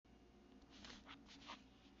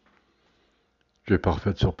Tu es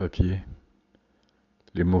parfaite sur papier.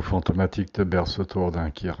 Les mots fantomatiques te bercent autour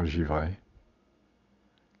d'un kir givré.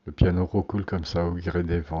 Le piano recoule comme ça au gré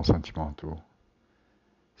des vents sentimentaux,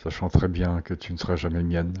 sachant très bien que tu ne seras jamais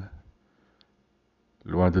mienne.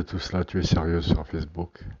 Loin de tout cela, tu es sérieuse sur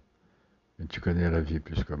Facebook, mais tu connais la vie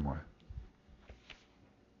plus que moi.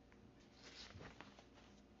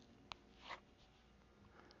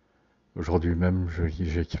 Aujourd'hui même,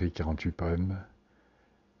 j'écris 48 poèmes,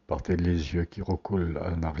 par tes les yeux qui recoulent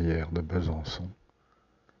en arrière de Besançon.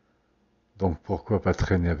 Donc pourquoi pas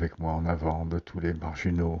traîner avec moi en avant de tous les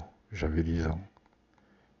marginaux javelisants.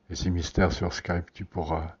 Et si mystère sur Skype, tu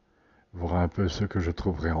pourras voir un peu ce que je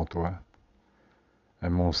trouverai en toi. Un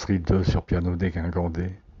monstre hideux sur piano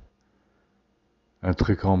dégingandé. Un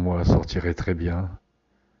truc en moi sortirait très bien,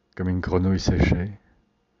 comme une grenouille séchée.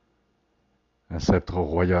 Un sceptre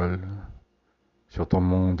royal sur ton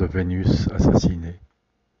monde de Vénus assassiné.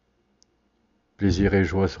 Plaisir et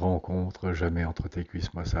joie se rencontrent jamais entre tes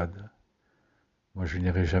cuisses maussades. Moi je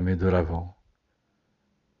n'irai jamais de l'avant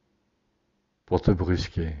pour te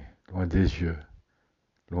brusquer, loin des yeux,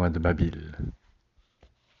 loin de ma bile.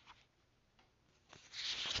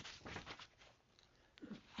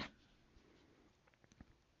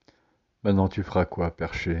 Maintenant tu feras quoi,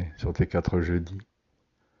 perché sur tes 4 jeudis,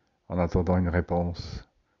 en attendant une réponse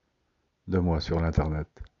de moi sur l'internet.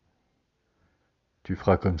 Tu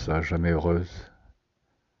feras comme ça, jamais heureuse,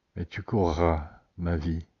 mais tu courras ma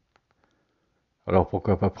vie. Alors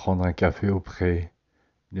pourquoi pas prendre un café auprès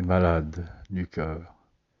des malades du cœur,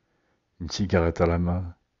 une cigarette à la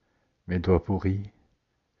main, mes doigts pourris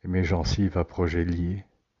et mes gencives à projets liés,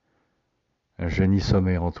 un génie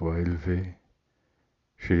sommaire en toi élevé,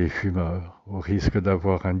 chez les fumeurs, au risque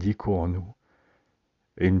d'avoir un dico en nous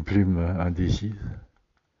et une plume indécise.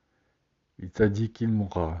 Il t'a dit qu'il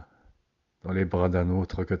mourra dans les bras d'un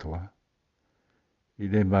autre que toi.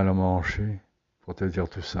 Il est mal emmanché pour te dire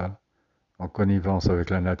tout ça, en connivence avec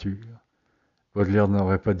la nature. Baudelaire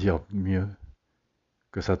n'aurait pas dit mieux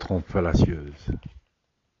que sa trompe fallacieuse.